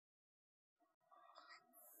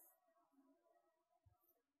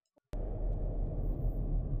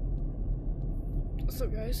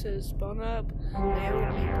What's up, guys? It's Spawn Up. Today we're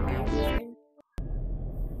gonna make a game stream.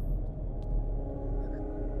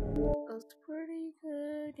 That's pretty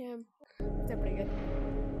good. Yeah, that's pretty good.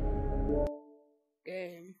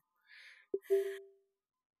 Game.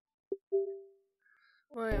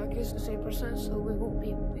 Well, I guess it's the same percent, so we won't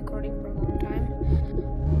be recording for a long time.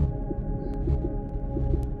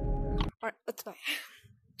 Alright, let's go.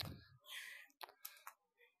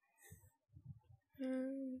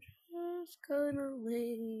 I'm just gonna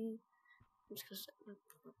leave. I'm just gonna say.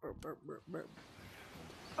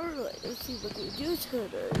 Alright, let's see what we do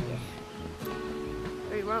today.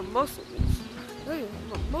 Hey, we're on muscles. Hey,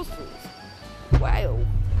 we're on muscles. Wow.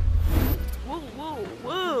 Whoa, whoa,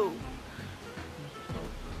 whoa.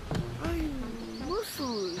 I'm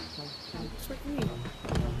muscles. It's like me.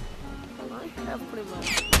 I have pretty much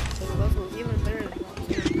the muscles, even better than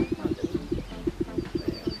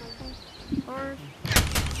hard.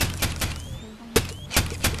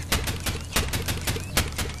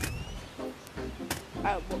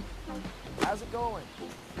 How's it going?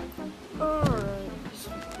 Alright, this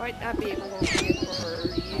might not be appropriate for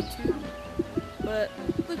YouTube, but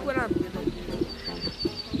look what I'm gonna do.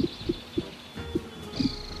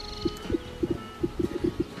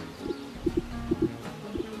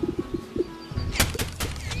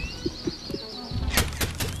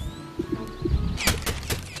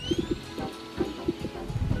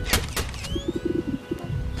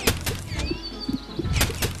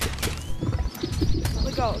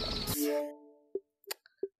 Look all of those.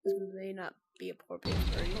 This may not be appropriate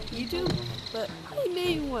for YouTube, but I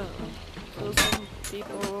may well. So some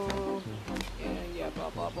people, yeah, blah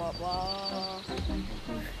blah blah blah.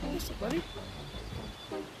 What's up, buddy?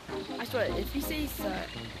 I swear, if he says,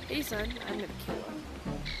 hey son, I'm gonna kill him.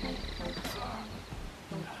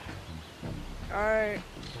 Alright.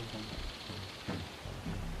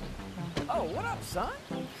 Oh, what up, son?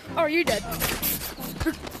 Oh, you're dead.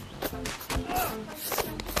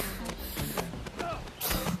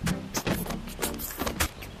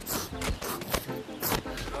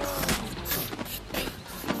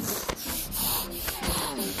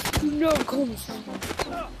 No, comes.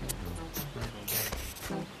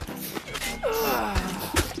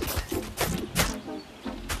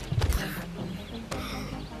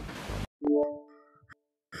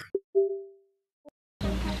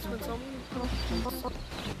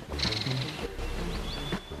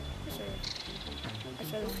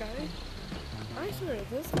 I swear,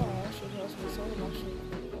 this guy actually helps me so much.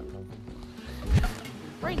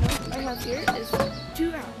 Right now, I have here is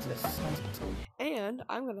 2 ounces, and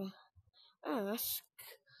I'm gonna ask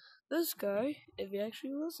this guy if he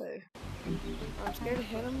actually will say. I'm scared to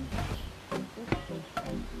hit him.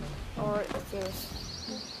 Or if this.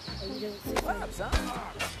 What up, son?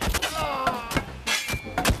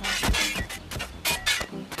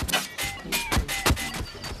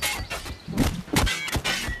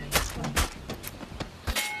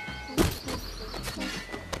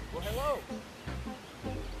 Well, hello.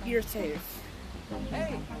 You're safe.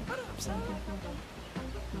 Hey, what up, son?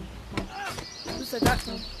 Who said that?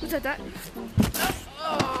 Who said that?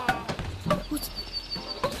 Who's...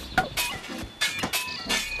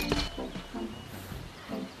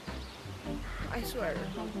 I swear,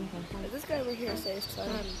 if this guy over here safe, son,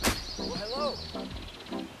 Well, hello.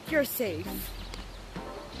 you're safe.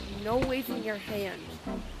 No waving your hand.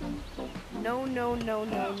 No, no, no,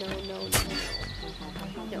 no, no, no, no,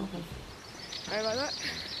 no. No. Sorry about that.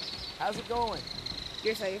 How's it going?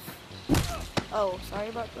 You're safe. Oh, sorry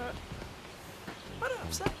about that. What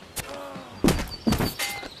up, son?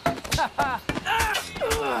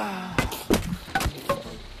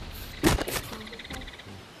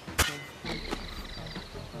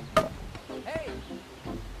 Hey.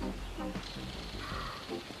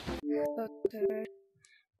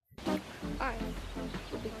 I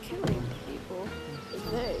will be killing people if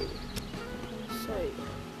they say,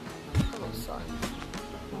 hello, son.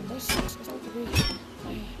 This is going to be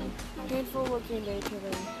a painful working day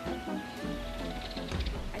today.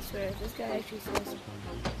 I swear, if this guy actually says,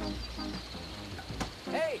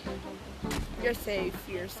 Hey. you're safe,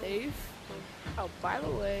 you're safe. Oh, by the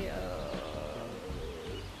way,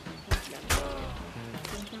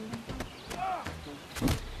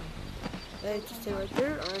 they just stay right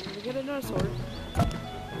there. I'm gonna get another sword.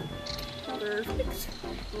 Perfect.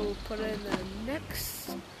 We'll put it in the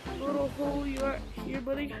next little hole you are here,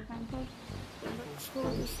 buddy. The next hole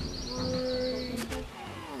is right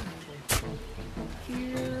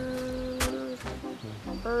here.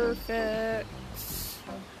 Perfect.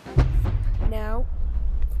 Now.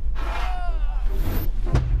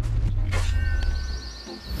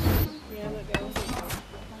 Yeah, that guy was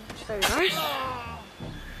very nice.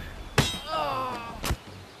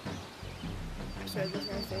 sorry, this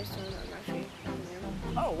guy's face, so I'm actually in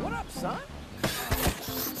there. Oh, what up, son?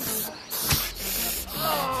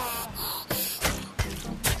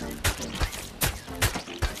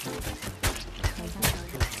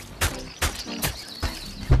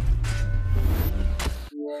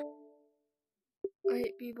 I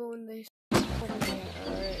hate people when they. Oh, yeah,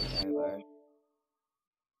 alright, Jaguar.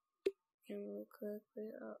 Can we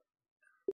quickly up?